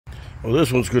Well,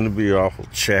 this one's going to be awful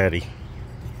chatty.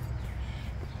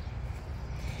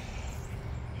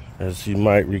 As you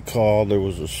might recall, there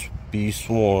was a bee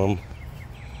swarm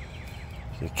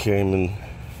that came and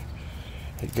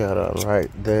it got out right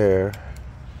there.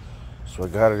 So I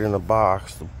got it in a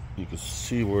box. You can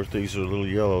see where things are a little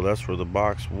yellow. That's where the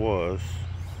box was.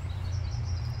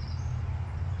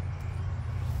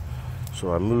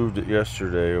 So I moved it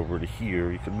yesterday over to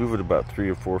here. You can move it about 3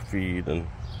 or 4 feet and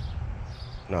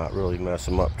not really mess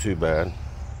them up too bad.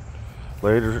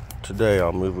 Later today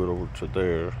I'll move it over to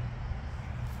there.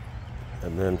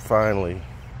 And then finally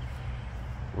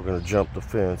we're going to jump the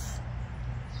fence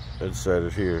and set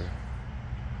it here.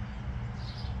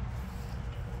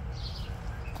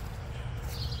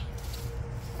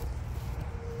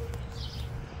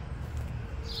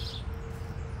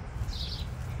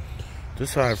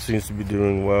 This hive seems to be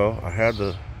doing well. I had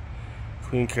the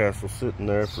queen castle sitting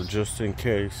there for just in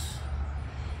case,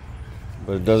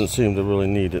 but it doesn't seem to really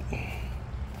need it.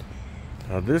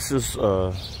 Now this is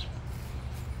a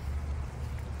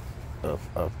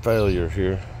failure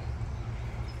here.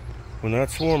 When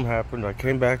that swarm happened, I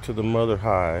came back to the mother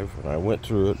hive and I went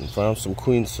through it and found some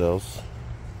queen cells.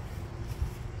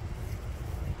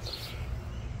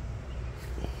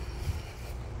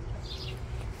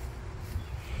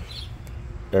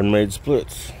 And made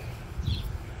splits.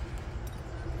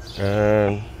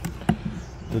 And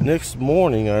the next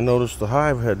morning I noticed the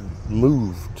hive had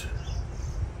moved.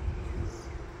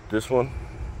 This one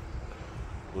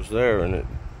was there and it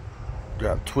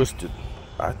got twisted.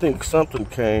 I think something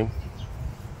came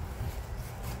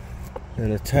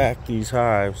and attacked these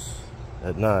hives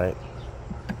at night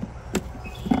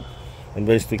and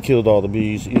basically killed all the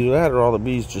bees. Either that or all the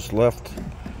bees just left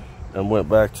and went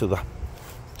back to the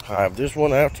hive. There's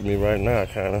one after me right now,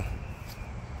 kind of.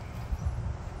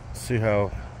 See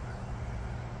how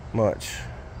much.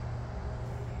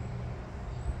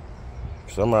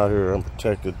 Because I'm out here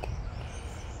unprotected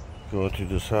going through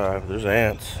this hive. There's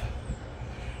ants.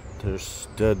 There's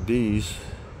dead bees.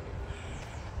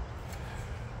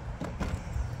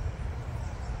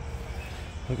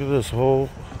 Look at this whole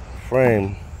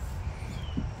frame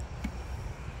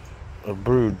of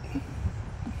brood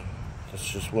that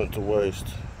just went to waste.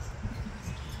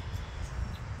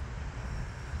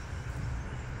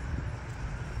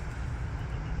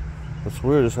 What's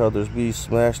weird is how there's bees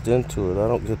smashed into it. I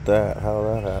don't get that, how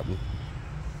that happened.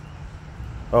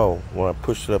 Oh, when I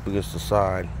pushed it up against the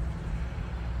side.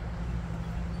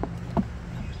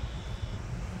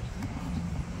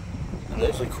 And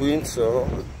there's a queen cell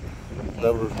that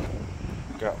never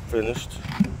got finished.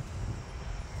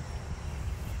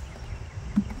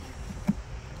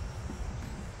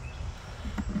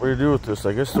 What do you do with this?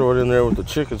 I guess throw it in there with the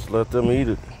chickens, let them eat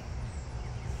it.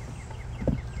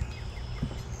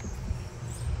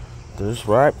 There's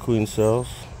ripe queen cells.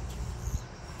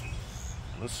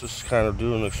 Let's just kind of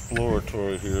do an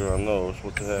exploratory here on those.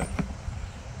 What the heck?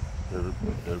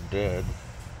 They're dead.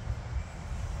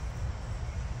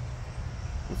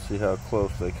 Let's see how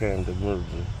close they came to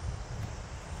merging.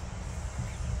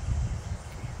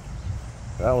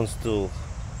 That one's still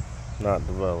not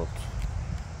developed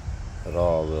at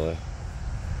all, really.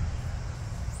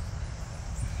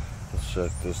 Let's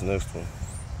check this next one.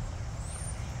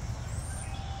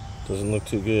 Doesn't look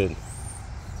too good.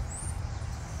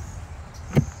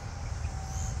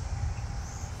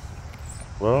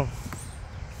 Well,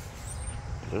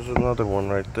 there's another one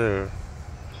right there.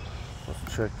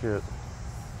 Let's check it.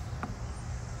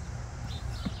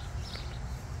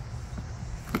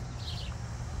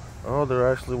 Oh,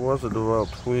 there actually was a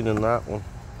developed queen in that one.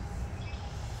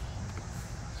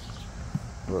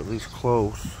 Or at least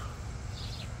close.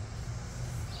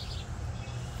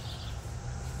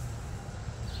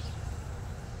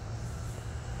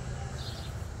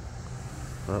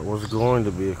 That was going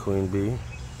to be a queen bee.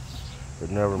 It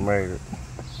never made it.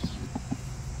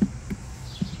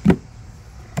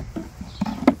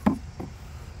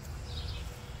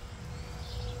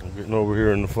 I'm getting over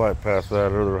here in the flight path of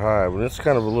that other hive, and it's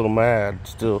kind of a little mad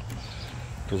still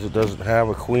because it doesn't have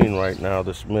a queen right now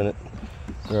this minute.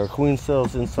 There are queen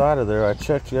cells inside of there. I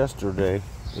checked yesterday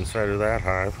inside of that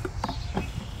hive.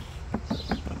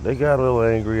 They got a little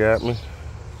angry at me,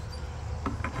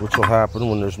 which will happen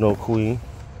when there's no queen.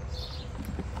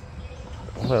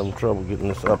 I'm having trouble getting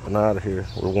this up and out of here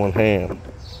with one hand.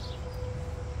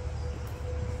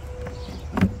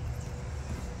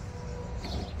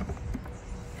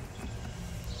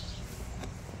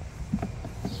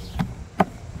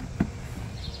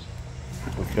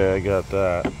 Okay, I got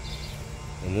that.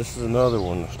 And this is another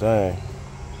one, dang.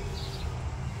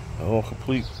 A whole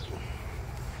complete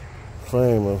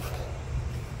frame of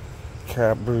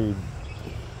cap brood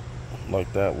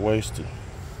like that wasted.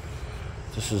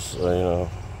 This is, you know,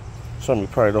 something you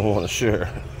probably don't want to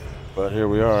share, but here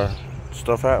we are.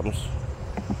 Stuff happens.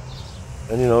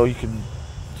 And you know, you could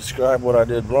describe what I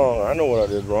did wrong. I know what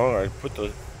I did wrong. I put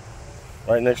the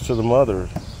right next to the mother,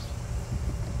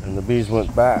 and the bees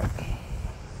went back.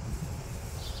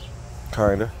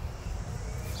 Kinda.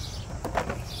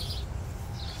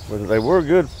 But they were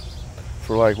good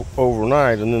for like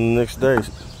overnight, and then the next day,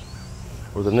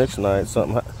 or the next night,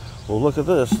 something happened. Well, look at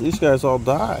this. These guys all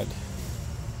died.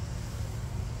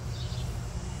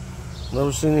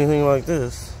 Never seen anything like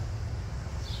this.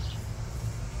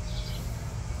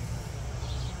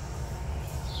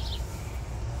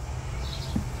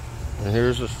 And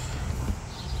here's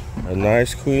a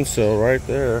nice queen cell right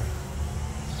there.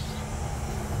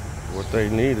 What they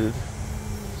needed.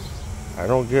 I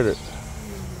don't get it.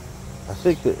 I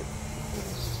think that,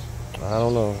 I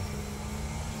don't know.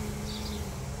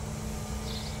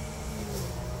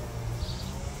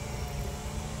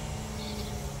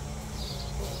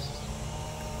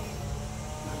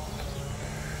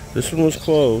 This one was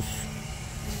close.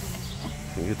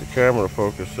 You get the camera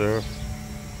focus there.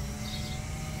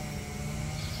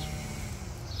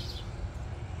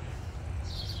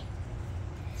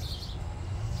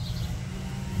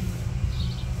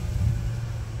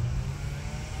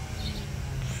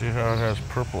 See how it has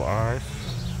purple eyes?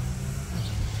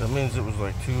 That means it was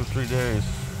like 2 or 3 days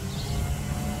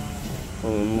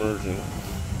from emerging.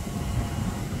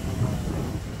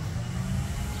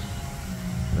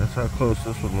 That's how close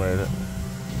this one made it.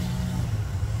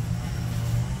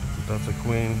 That's a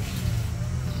queen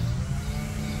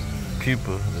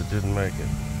pupa that didn't make it.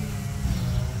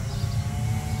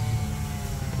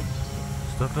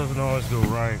 Stuff doesn't always go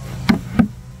right.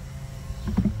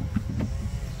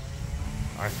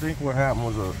 I think what happened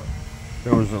was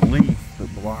there was a leaf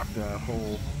that blocked that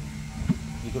hole.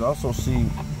 You could also see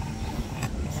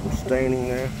some staining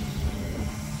there.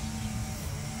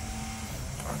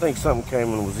 I think something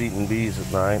came and was eating bees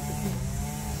at night.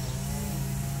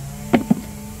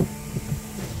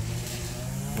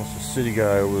 That's a city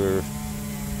guy over there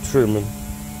trimming.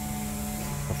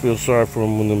 I feel sorry for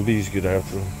him when them bees get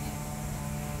after him.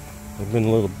 They've been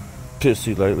a little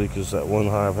pissy lately because that one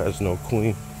hive has no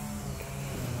queen.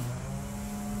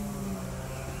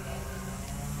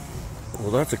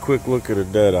 Well, that's a quick look at a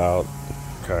dead out,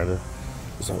 kind of.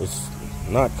 So it's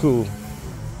not cool.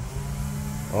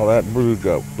 All that brood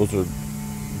got, those are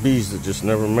bees that just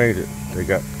never made it. They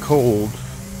got cold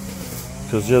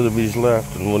because the other bees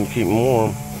left and wouldn't keep them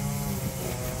warm.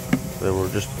 They were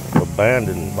just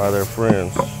abandoned by their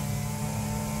friends.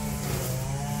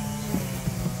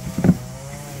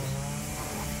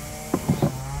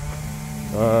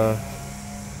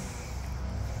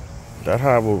 That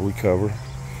hive will recover.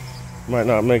 Might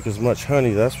not make as much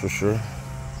honey, that's for sure.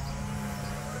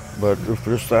 But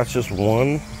if that's just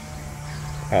one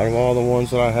out of all the ones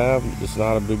that I have, it's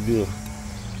not a big deal.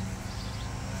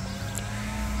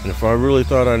 And if I really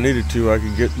thought I needed to, I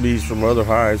could get bees from other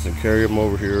hives and carry them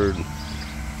over here and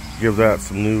give that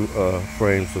some new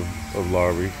frames of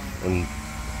larvae and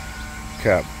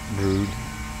cap brood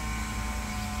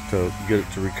to get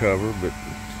it to recover. But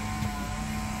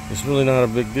it's really not a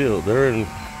big deal. They're in,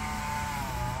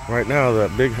 right now,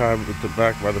 that big hive at the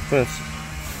back by the fence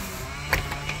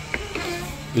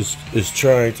is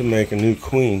trying to make a new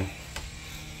queen.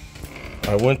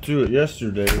 I went through it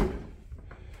yesterday.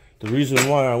 The reason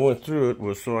why I went through it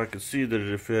was so I could see that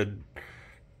if it had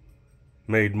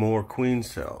made more queen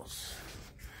cells.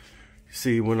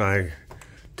 See, when I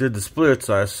did the splits,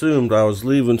 I assumed I was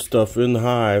leaving stuff in the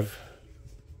hive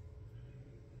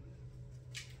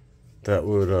that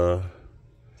would,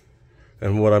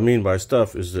 and what I mean by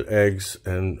stuff is the eggs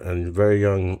and very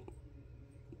young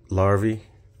larvae.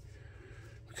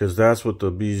 Because that's what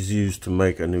the bees use to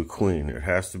make a new queen. It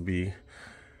has to be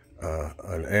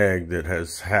an egg that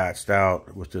has hatched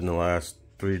out within the last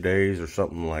 3 days or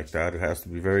something like that. It has to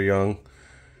be very young,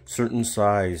 certain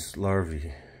size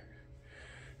larvae.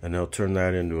 And they'll turn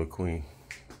that into a queen.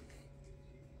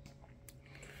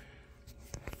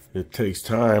 It takes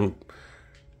time.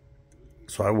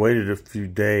 So I waited a few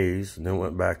days and then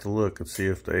went back to look and see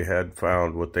if they had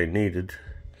found what they needed.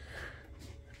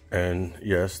 And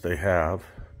yes, they have.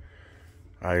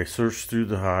 I searched through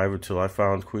the hive until I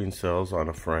found queen cells on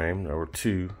a frame. There were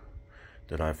 2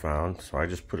 that I found, so I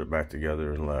just put it back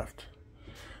together and left.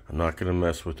 I'm not going to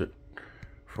mess with it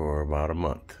for about a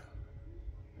month.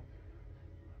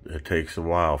 It takes a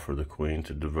while for the queen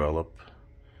to develop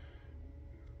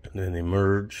and then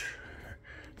emerge.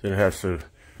 Then it has to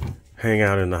hang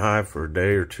out in the hive for a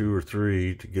day or 2 or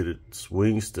 3 to get its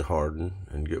wings to harden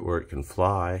and get where it can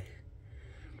fly.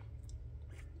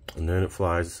 And then it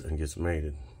flies and gets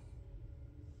mated.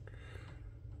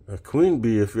 A queen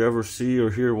bee, if you ever see or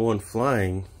hear one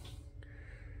flying,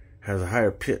 has a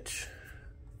higher pitch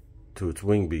to its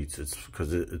wing beats. It's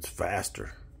because it's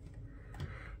faster.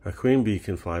 A queen bee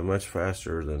can fly much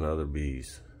faster than other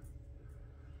bees.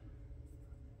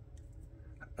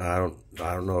 I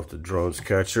don't know if the drones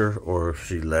catch her or if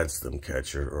she lets them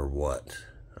catch her or what.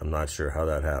 I'm not sure how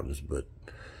that happens, but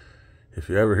if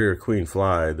you ever hear a queen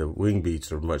fly, the wing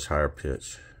beats are much higher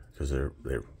pitch because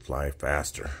they fly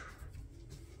faster.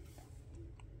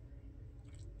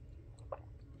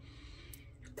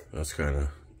 That's kind of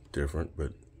different,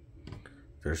 but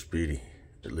they're speedy,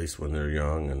 at least when they're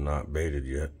young and not mated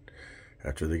yet.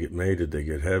 After they get mated, they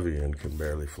get heavy and can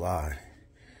barely fly.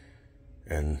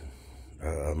 And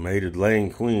a mated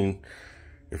laying queen,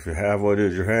 if you have what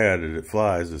is your hand and it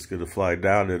flies, it's going to fly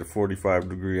down at a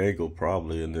 45-degree angle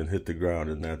probably and then hit the ground,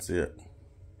 and that's it.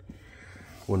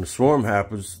 When the swarm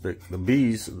happens, the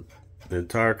bees, the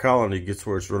entire colony gets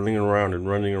where it's running around,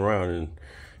 and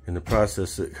in the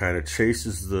process it kind of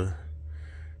chases the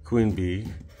queen bee.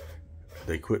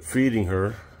 They quit feeding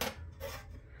her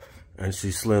and she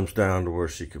slims down to where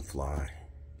she can fly.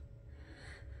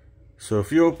 So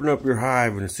if you open up your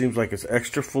hive and it seems like it's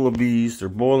extra full of bees, they're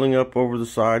boiling up over the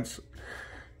sides,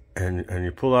 and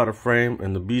you pull out a frame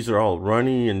and the bees are all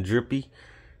runny and drippy,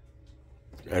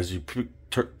 as you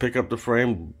pick up the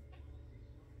frame,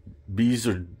 bees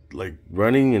are like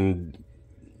running and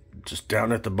just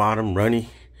down at the bottom, runny,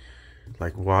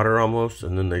 like water almost,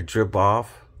 and then they drip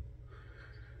off.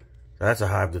 That's a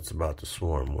hive that's about to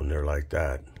swarm when they're like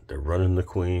that. They're running the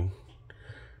queen,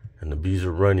 and the bees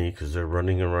are runny because they're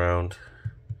running around,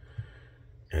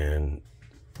 and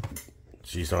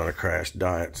she's on a crash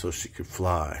diet so she could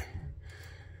fly.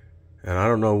 And I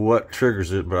don't know what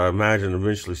triggers it, but I imagine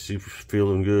eventually she's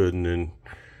feeling good and then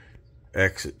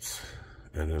exits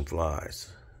and then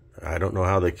flies. I don't know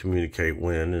how they communicate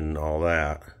when and all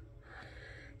that,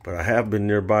 but I have been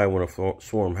nearby when a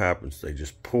swarm happens. They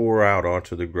just pour out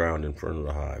onto the ground in front of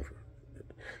the hive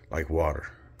like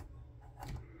water.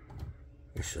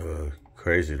 It's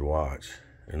crazy to watch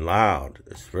and loud.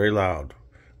 It's very loud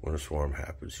when a swarm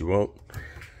happens. You won't,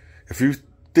 if you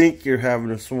think you're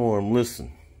having a swarm,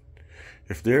 listen.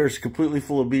 If they're completely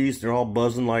full of bees, they're all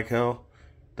buzzing like hell,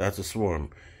 that's a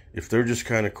swarm. If they're just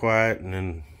kind of quiet and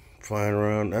then flying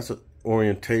around, that's an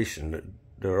orientation.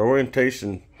 There are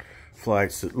orientation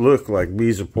flights that look like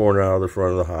bees are pouring out of the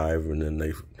front of the hive, and then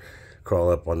they crawl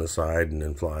up on the side and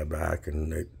then fly back,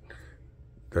 and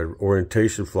their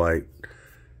orientation flight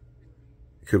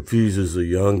confuses a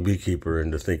young beekeeper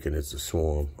into thinking it's a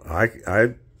swarm.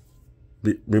 I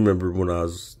remember when I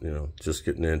was, just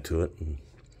getting into it, and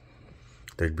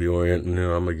they'd be orienting,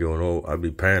 and I'm going, oh, I'd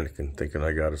be panicking, thinking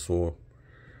I got a swarm.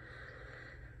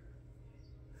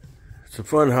 It's a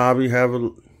fun hobby. Have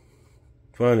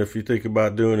fun if you think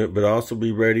about doing it, but also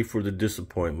be ready for the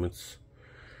disappointments.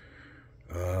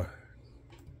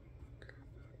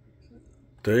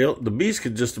 The bees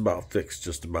could just about fix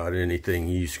just about anything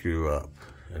you screw up.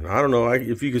 And I don't know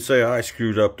if you could say I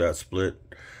screwed up that split,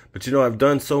 but I've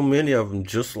done so many of them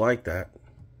just like that.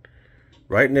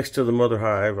 Right next to the mother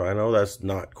hive. I know that's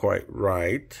not quite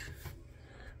right,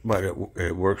 but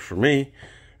it works for me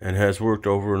and has worked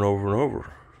over and over and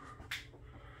over.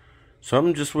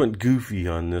 Something just went goofy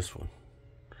on this one.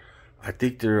 I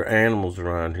think there are animals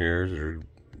around here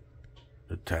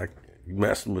that are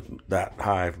messing with that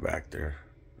hive back there,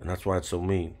 and that's why it's so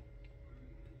mean.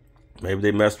 Maybe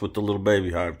they messed with the little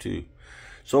baby hive too.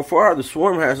 So far, the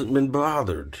swarm hasn't been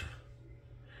bothered,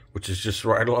 which is just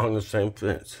right along the same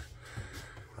fence.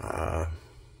 I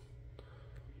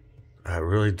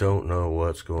really don't know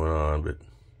what's going on, but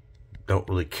don't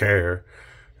really care.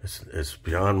 It's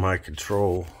beyond my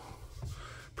control,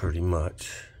 pretty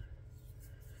much.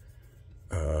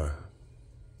 I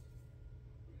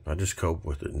just cope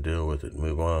with it and deal with it and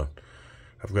move on.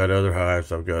 I've got other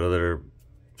hives. I've got other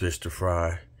fish to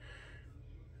fry.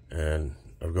 And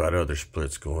I've got other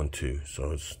splits going too.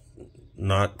 So it's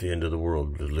not the end of the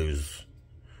world to lose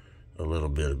a little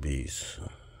bit of bees.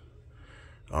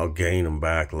 I'll gain them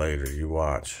back later. You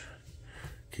watch.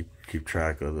 Keep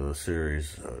track of the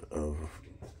series of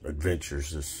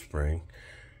adventures this spring.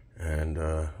 And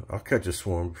I'll catch a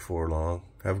swarm before long.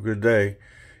 Have a good day.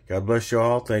 God bless you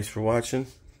all. Thanks for watching.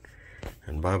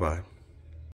 And bye-bye.